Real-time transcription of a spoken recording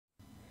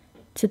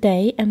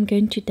Today I'm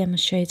going to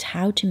demonstrate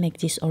how to make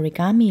this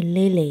origami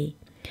lily.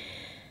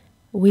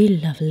 We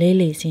love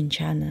lilies in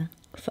China.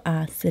 For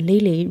us, the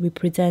lily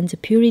represents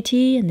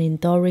purity and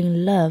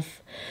enduring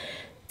love.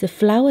 The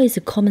flower is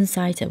a common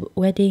sight at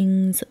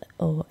weddings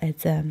or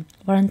as a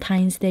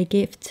Valentines Day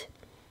gift.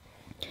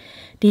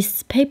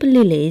 These paper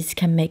lilies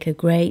can make a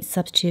great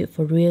substitute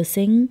for real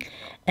thing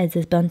as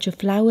a bunch of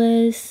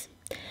flowers.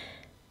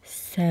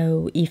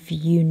 So if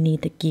you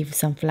need to give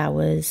some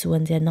flowers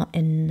when they're not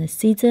in the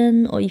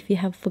season, or if you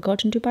have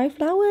forgotten to buy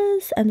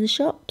flowers and the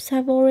shops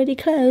have already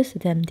closed,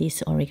 then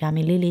these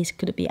origami lilies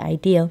could be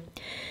ideal.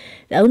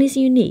 The only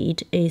thing you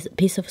need is a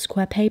piece of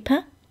square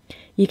paper.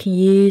 You can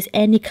use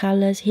any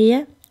colors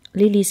here.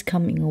 Lilies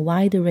come in a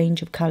wide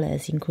range of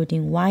colors,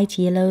 including white,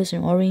 yellows,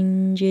 and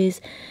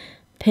oranges,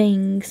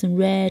 pinks, and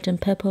red, and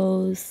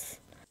purples.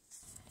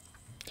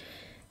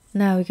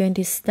 Now we're going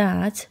to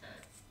start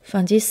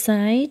from this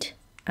side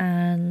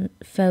and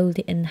fold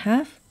it in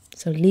half,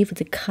 so leave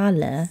the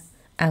color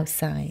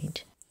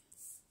outside.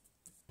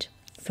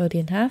 Fold it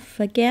in half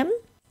again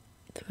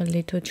for a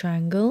little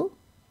triangle.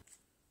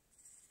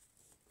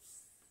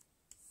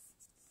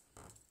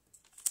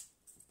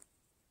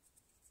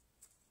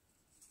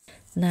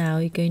 Now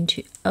you're going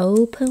to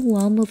open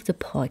one of the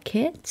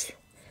pockets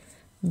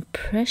and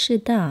press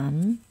it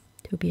down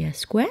to be a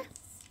square.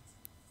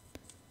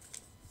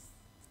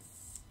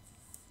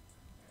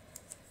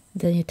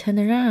 Then you turn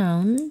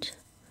around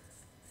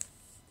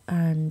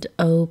and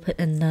open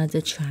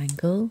another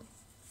triangle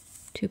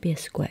to be a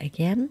square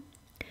again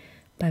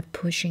by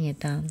pushing it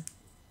down.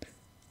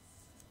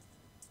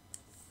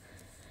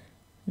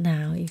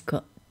 Now you've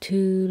got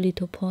two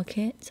little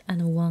pockets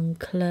and one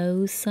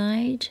closed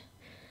side,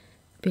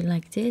 be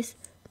like this.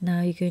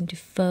 Now you're going to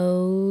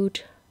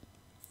fold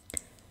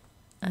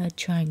a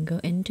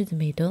triangle into the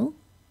middle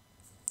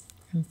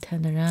and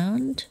turn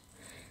around,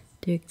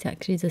 do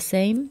exactly the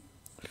same,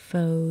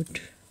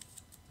 fold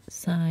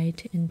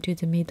side into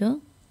the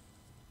middle.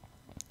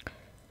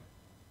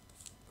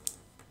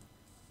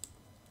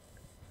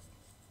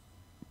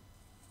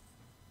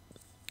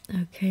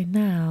 Okay,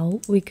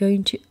 now we're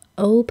going to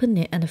open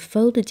it and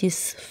fold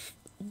this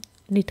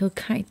little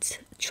kite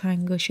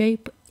triangle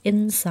shape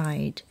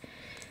inside.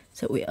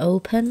 So we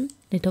open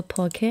little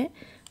pocket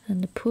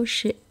and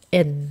push it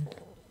in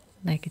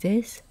like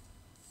this.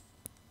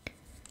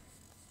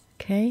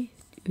 Okay,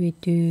 we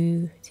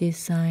do this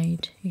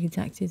side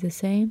exactly the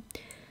same.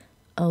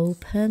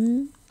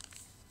 Open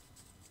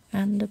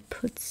and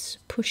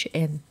push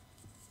in.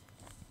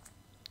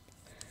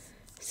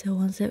 So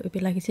one side will be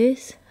like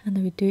this, and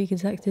we do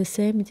exactly the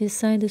same this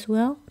side as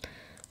well.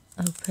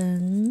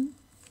 Open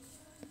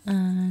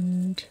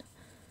and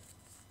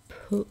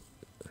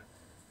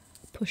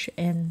push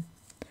in.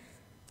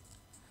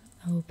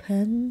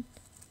 Open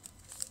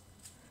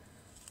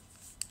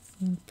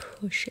and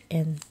push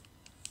in.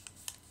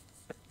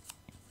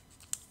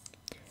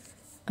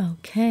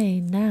 Okay,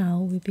 now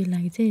will be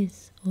like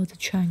this. All the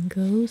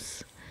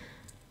triangles,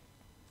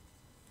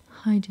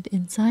 hide it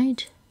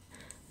inside.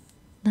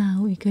 Now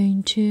we're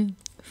going to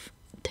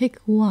take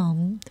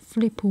one,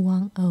 flip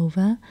one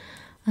over,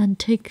 and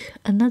take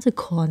another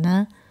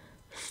corner,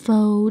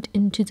 fold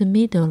into the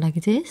middle like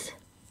this.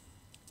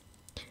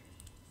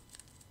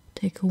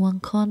 Take one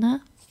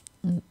corner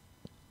and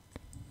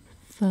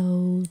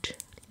fold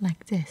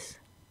like this.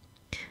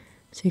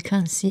 So you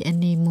can't see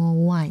any more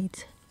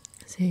white.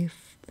 So you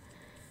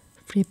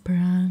flip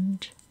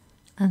around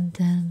and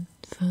then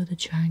fold the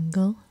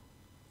triangle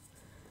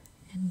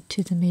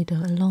into the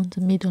middle, along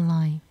the middle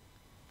line.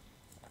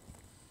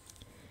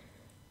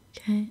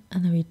 Okay,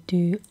 and then we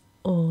do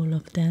all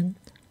of them.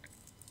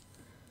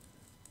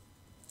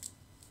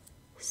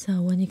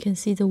 So when you can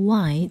see the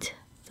white,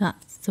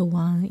 that's the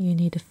one you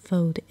need to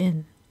fold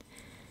in.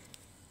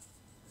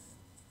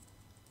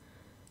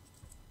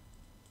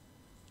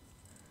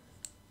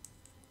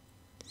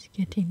 It's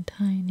getting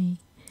tiny.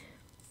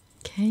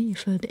 Okay, you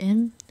fold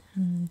in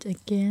and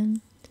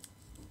again.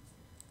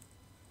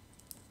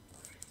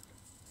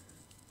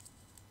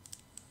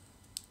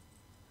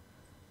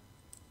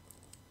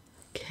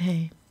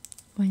 Okay.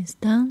 When it's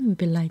done, it will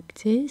be like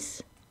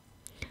this.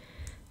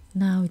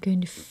 Now we're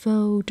going to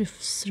fold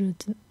through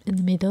in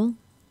the middle,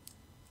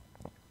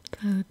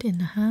 fold in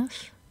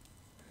half,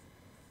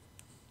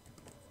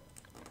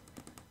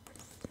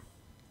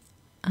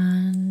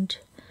 and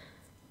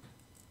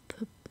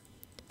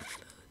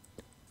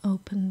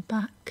open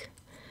back,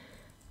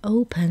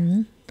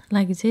 open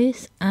like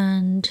this,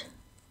 and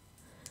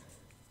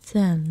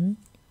then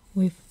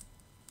we're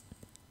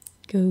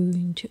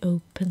going to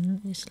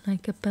open. It's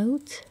like a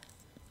boat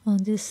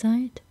on this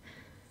side.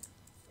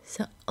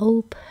 So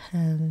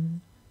open,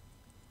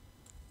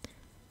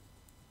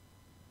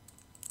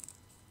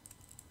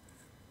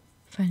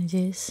 find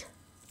this,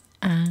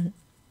 and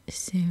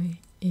see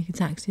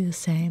exactly the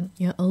same.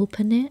 You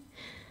open it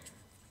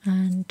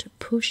and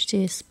push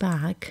this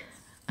back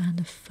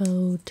and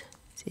fold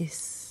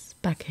this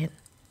back in.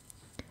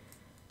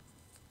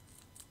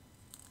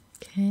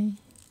 Okay,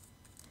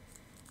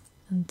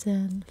 and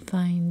then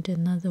find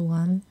another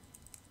one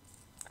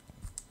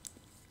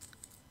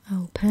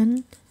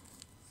open,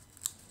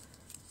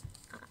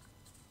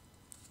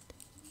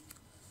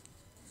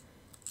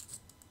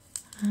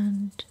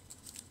 and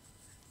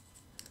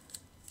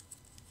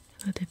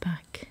fold it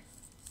back.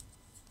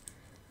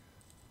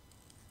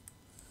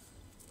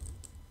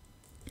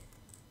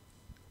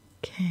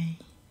 Okay,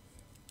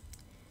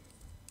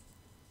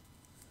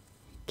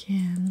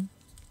 again,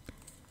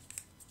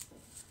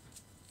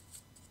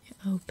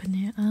 you open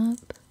it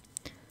up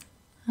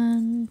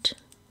and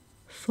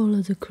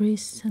follow the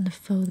crease and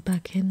fold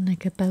back in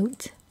like a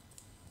boat.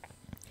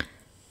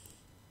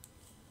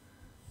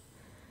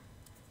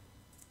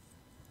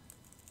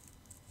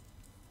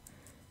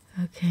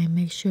 Okay,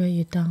 make sure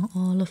you've done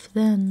all of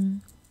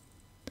them.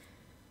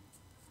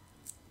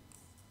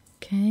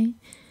 Okay,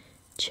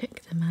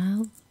 check them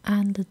out,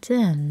 and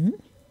then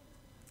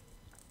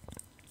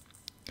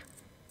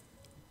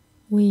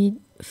we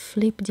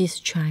flip this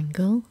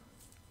triangle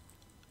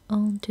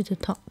onto the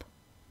top.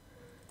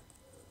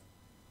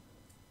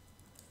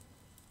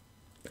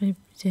 Flip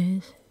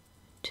this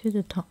to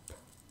the top,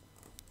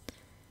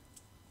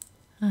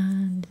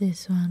 and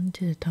this one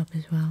to the top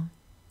as well.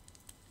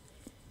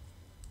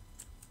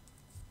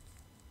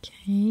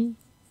 Okay,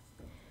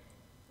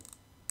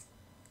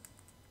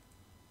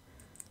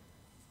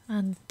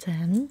 and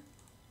then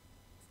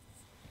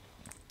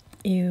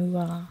you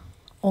are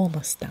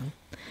almost done.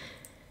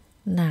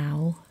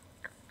 Now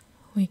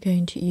we're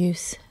going to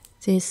use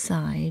this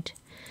side.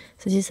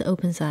 So this is the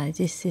open side,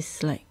 this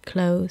is like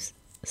closed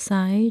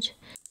side.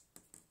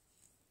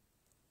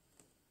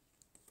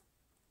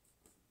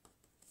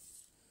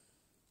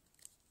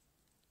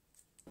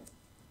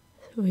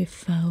 So we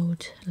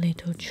fold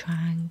little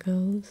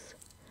triangles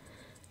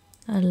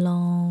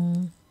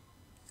along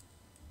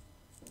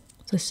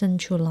the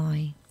central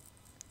line,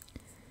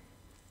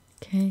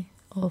 okay,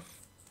 of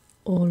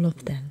all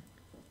of them.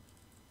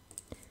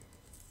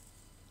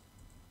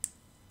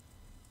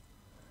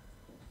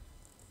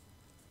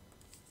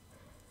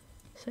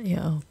 So you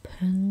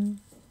open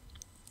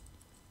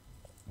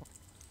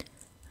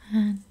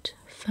and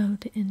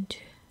fold it into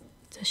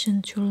the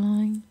central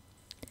line.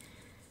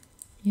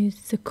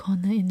 Use the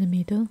corner in the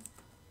middle,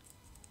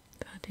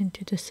 fold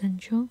into the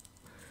central,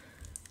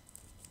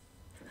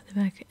 fold it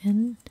back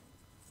in,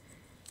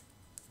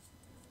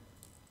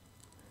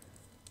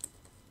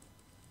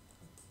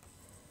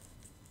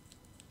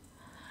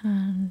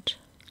 and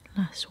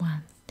last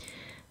one.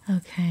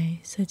 Okay,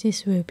 so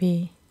this will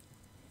be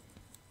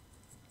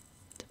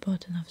the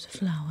bottom of the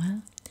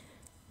flower.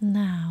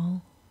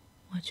 Now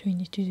what we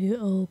need to do,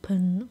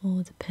 open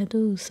all the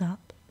petals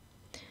up.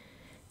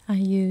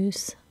 You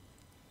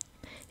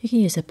can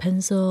use a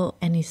pencil,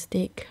 any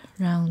stick,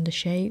 round the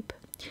shape,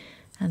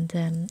 and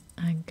then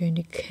I'm going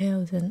to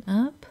curl them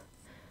up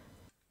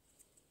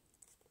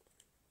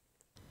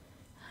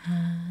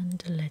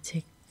and let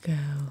it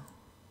go.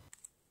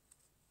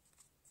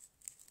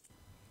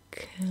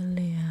 Curl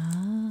it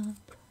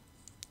up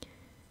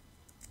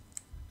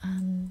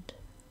and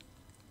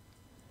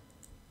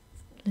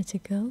let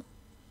it go.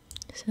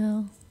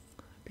 So,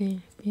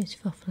 be a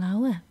beautiful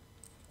flower.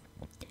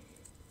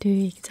 Do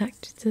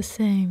exactly the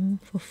same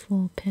for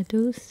 4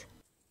 petals.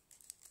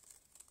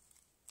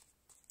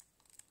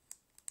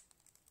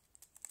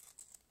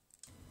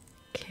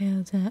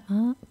 Curl that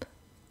up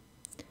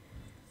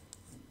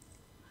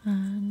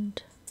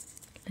and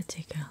let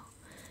it go.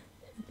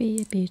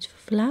 Be a beautiful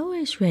flower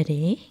is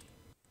ready.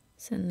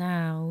 So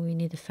now we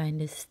need to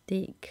find a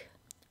stick.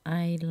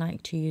 I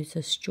like to use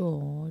a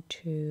straw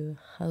to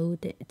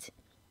hold it.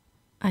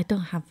 I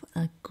don't have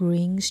a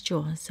green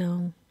straw,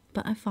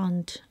 but I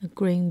found a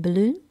green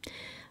balloon,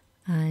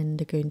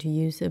 and I'm going to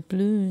use a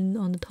balloon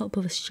on the top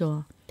of a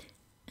straw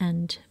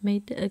and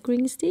made a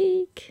green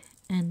stick,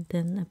 and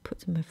then I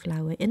put my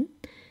flower in.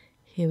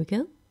 Here we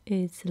go.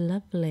 It's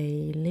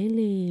lovely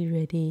lily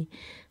ready.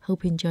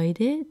 Hope you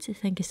enjoyed it.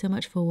 Thank you so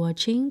much for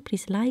watching.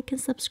 Please like and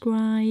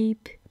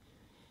subscribe.